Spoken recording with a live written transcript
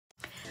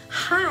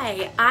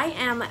Hey, I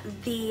am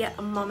the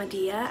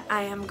Mamadia.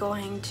 I am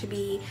going to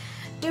be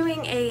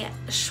doing a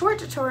short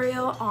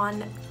tutorial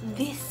on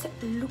this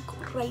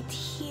look right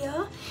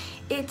here.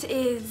 It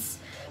is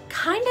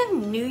kind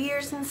of New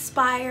Year's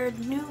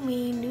inspired, new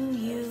me, new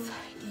you.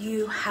 If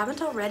you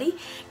haven't already,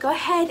 go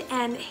ahead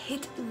and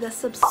hit the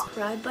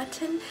subscribe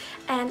button,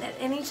 and at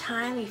any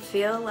time you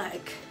feel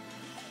like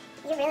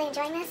you're really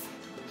enjoying this,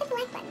 hit the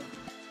like button.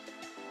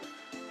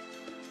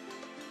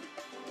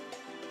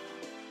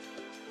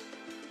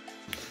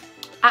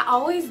 I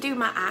always do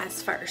my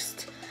eyes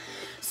first.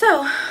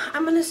 So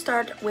I'm going to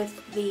start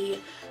with the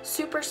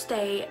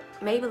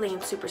Maybelline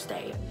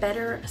Superstay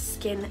Better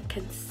Skin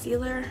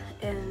Concealer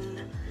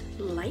in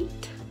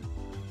Light.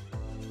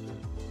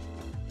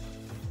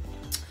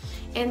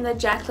 In the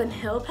Jaclyn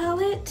Hill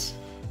palette,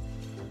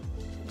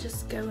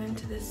 just go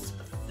into this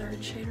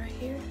third shade right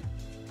here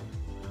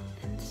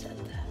and set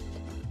that.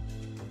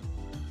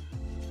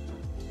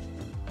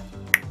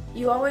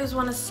 You always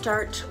want to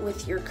start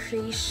with your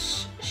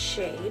crease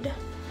shade.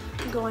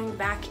 Going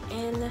back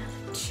in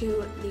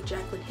to the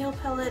Jaclyn Hill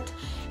palette.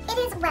 It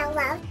is well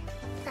loved.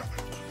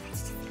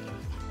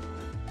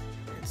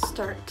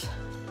 Start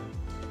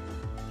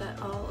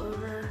that all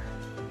over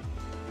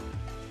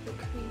the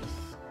crease.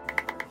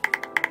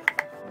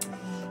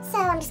 So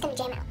I'm just gonna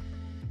jam out.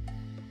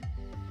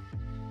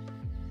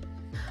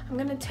 I'm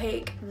gonna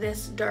take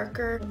this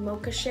darker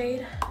mocha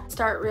shade,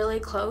 start really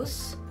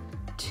close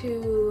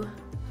to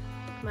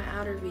my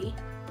outer V,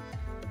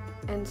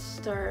 and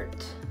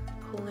start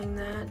pulling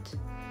that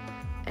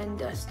and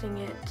dusting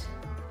it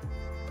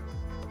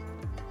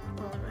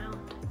all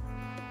around.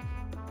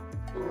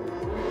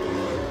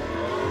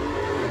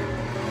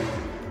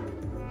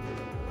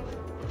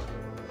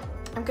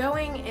 I'm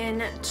going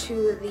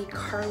into the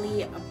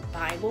Carly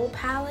Bible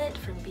palette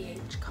from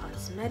BH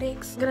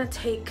Cosmetics. I'm gonna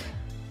take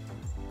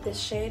this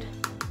shade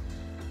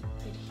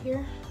right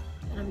here,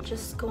 and I'm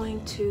just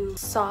going to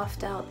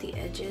soft out the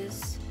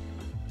edges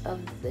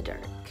of the dark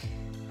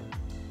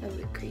of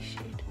the crease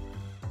shade.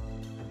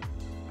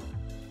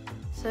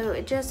 So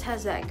it just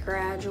has that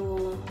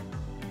gradual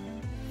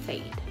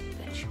fade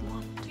that you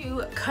want.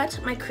 To cut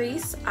my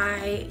crease,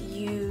 I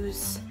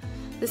use,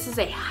 this is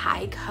a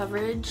high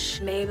coverage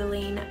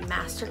Maybelline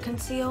Master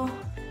Conceal,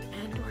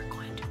 and we're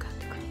going to cut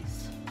the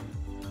crease.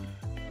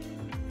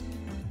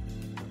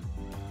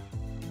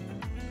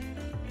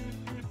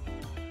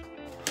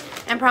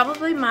 And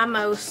probably my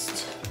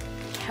most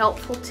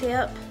helpful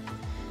tip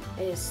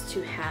is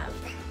to have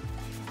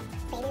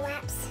Baby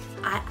wipes.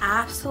 I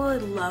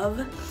absolutely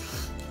love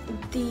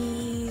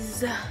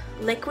these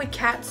Liquid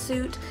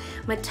Catsuit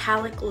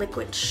Metallic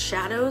Liquid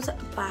Shadows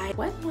by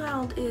Wet n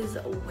Wild is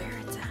where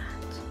it's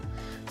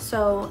at.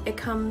 So it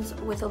comes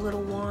with a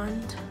little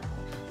wand.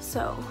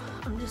 So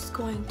I'm just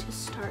going to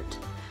start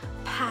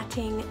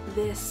patting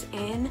this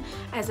in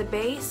as a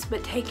base,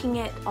 but taking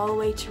it all the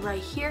way to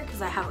right here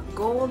because I have a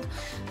gold,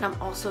 and I'm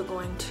also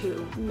going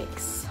to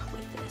mix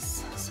with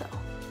this. So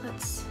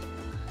let's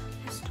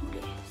do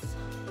this.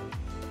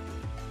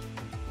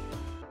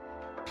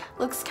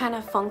 Looks kind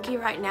of funky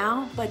right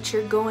now, but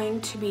you're going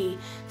to be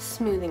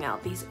smoothing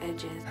out these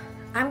edges.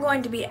 I'm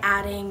going to be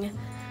adding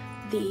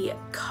the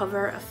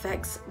Cover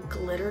FX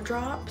glitter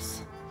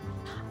drops.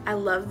 I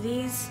love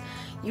these.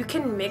 You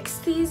can mix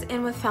these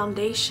in with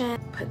foundation,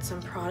 put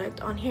some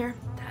product on here.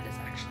 That is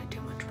actually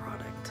too much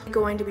product. I'm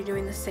going to be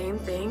doing the same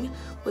thing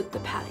with the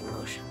patting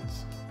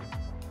motions.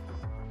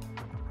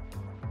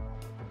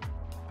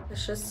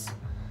 It's just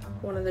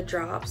one of the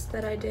drops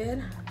that I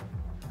did.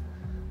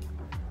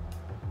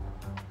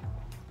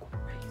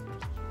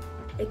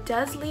 It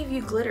does leave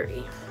you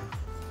glittery.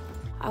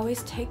 I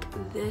always take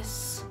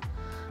this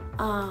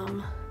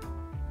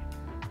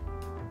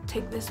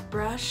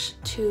brush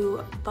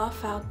to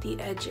buff out the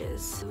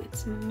edges. So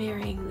it's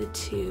mirroring the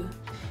two.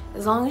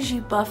 As long as you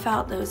buff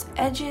out those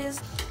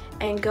edges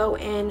and go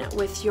in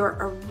with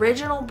your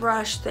original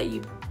brush that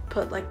you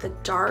put like the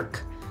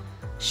dark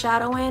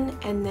shadow in,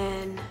 and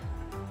then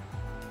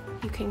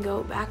you can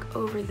go back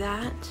over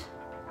that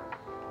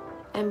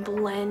and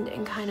blend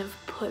and kind of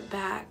put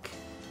back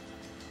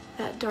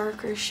that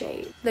darker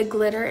shade. The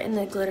glitter in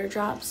the glitter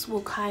drops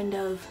will kind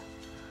of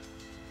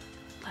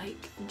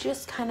like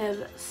just kind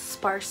of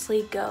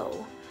sparsely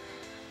go.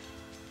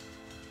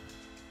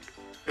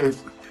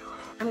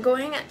 I'm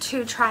going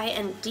to try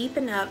and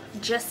deepen up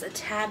just a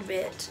tad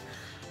bit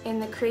in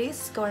the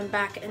crease, going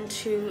back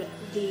into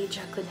the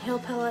Jaclyn Hill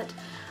palette.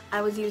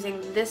 I was using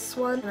this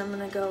one, and I'm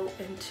gonna go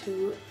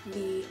into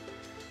the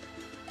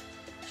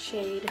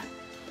shade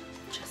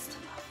just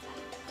above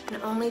that.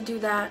 And only do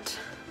that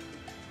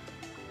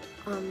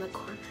on the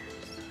corners.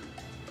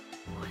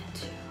 1,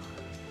 2.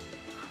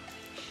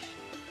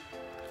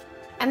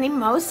 And the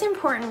most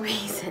important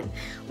reason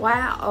why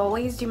I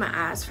always do my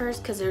eyes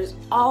first, because there's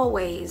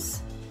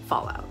always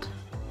fallout.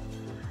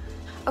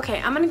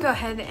 Okay, I'm gonna go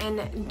ahead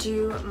and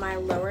do my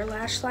lower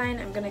lash line.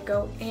 I'm gonna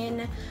go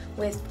in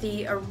with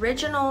the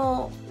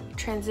original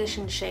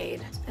transition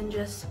shade and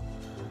just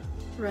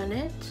run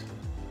it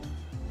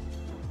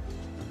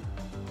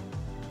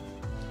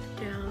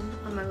down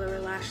on my lower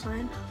lash lash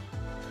line.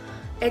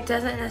 It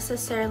doesn't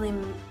necessarily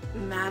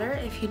matter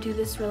if you do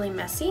this really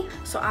messy.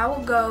 So I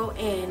will go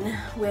in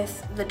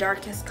with the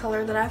darkest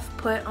color that I've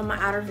put on my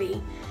outer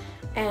V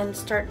and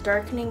start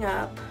darkening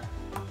up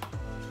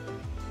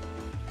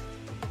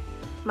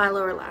my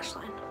lower lash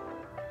line.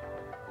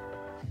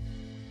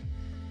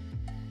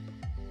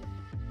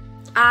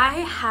 I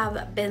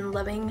have been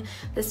loving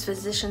this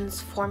Physicians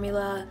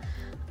Formula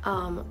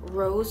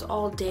Rose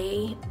All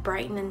Day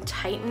Brighten and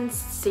Tighten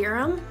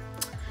Serum.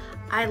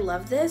 I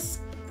love this,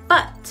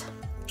 but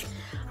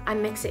I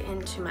mix it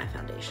into my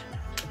foundation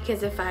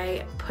because if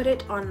I put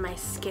it on my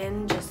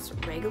skin just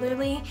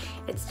regularly,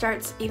 it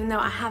starts, even though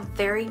I have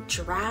very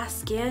dry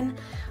skin,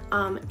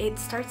 it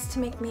starts to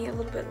make me a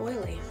little bit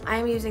oily. I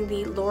am using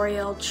the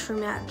L'Oreal True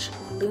Match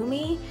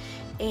Lumi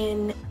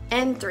in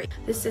N3.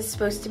 This is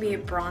supposed to be a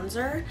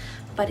bronzer,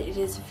 but it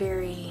is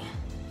very,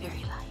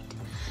 very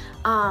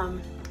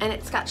light. And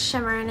it's got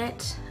shimmer in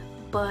it,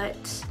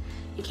 but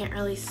you can't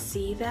really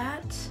see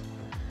that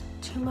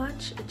too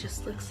much. It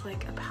just looks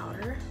like a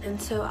powder.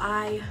 And so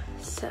I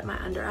set my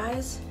under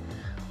eyes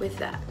with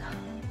that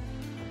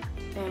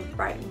and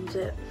brightens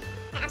it.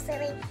 I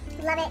absolutely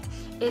love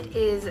it. It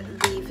is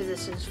the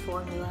Physicians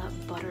Formula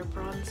Butter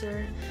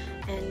Bronzer,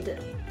 and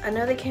I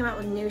know they came out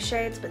with new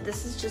shades, but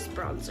this is just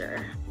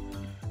bronzer.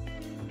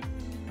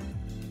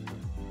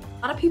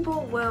 A lot of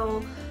people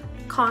will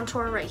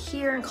contour right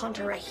here and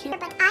contour right here.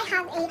 But I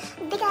have a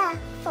bigger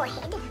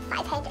forehead,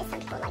 5 head as some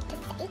people like to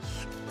say.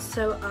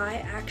 So I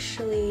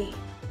actually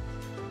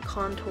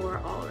contour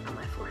all around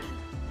my forehead.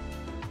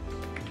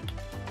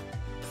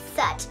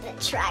 Such an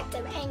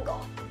attractive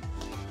angle.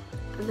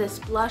 This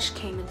blush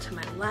came into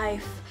my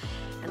life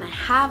and I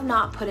have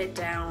not put it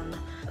down.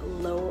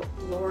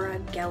 Laura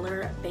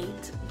Geller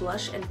Baked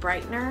Blush and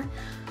Brightener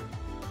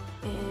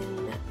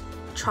in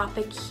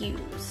Tropic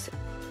Hues.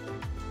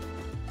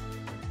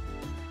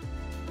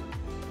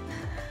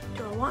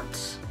 Do I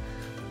want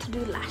to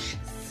do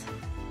lashes?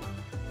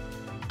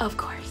 Of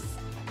course.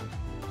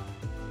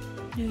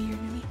 New year,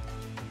 new me.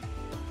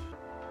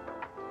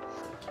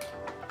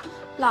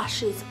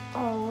 Lashes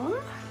on.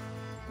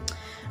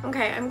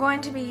 Okay, I'm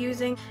going to be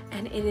using,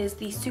 and it is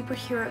the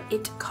Superhero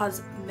It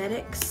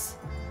Cosmetics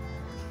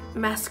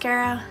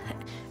mascara.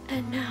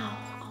 And now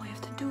all we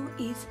have to do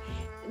is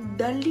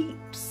the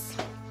lips.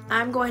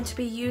 I'm going to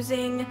be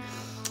using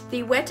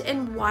the Wet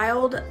n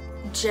Wild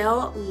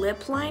Gel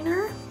Lip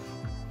Liner.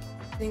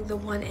 I think the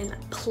one in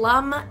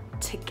Plum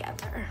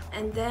Together.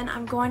 And then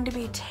I'm going to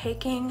be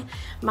taking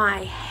my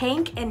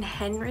Hank and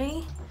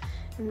Henry,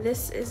 and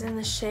this is in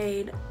the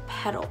shade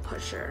Pedal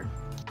Pusher.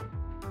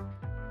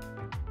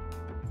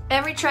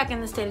 Every truck in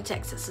the state of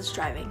Texas is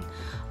driving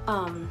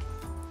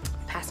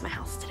past my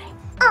house today.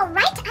 All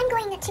right, I'm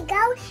going to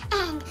go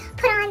and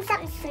put on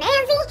something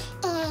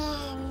snazzy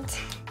and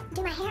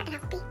do my hair, and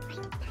I'll be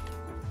right back.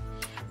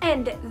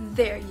 And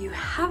there you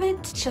have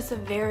it. Just a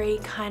very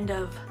kind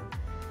of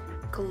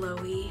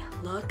glowy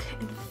look.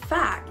 In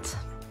fact,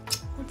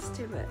 let's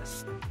do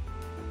this.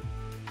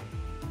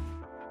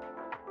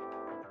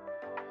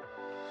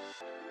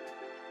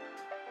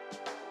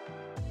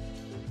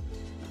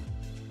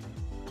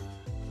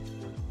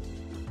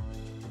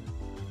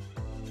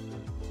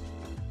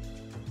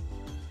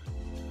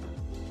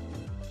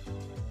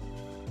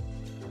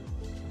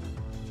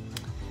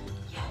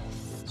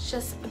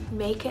 Just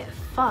make it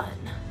fun.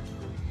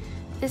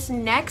 This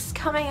next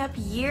coming up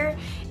year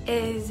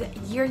is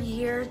your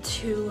year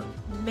to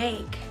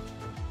make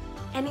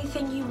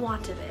anything you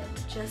want of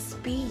it.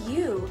 Just be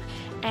you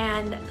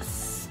and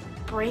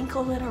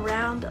sprinkle it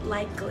around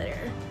like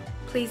glitter.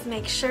 Please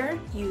make sure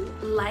you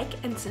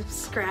like and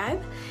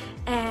subscribe,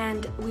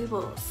 and we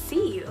will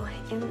see you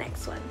in the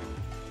next one.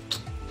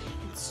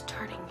 And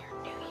starting your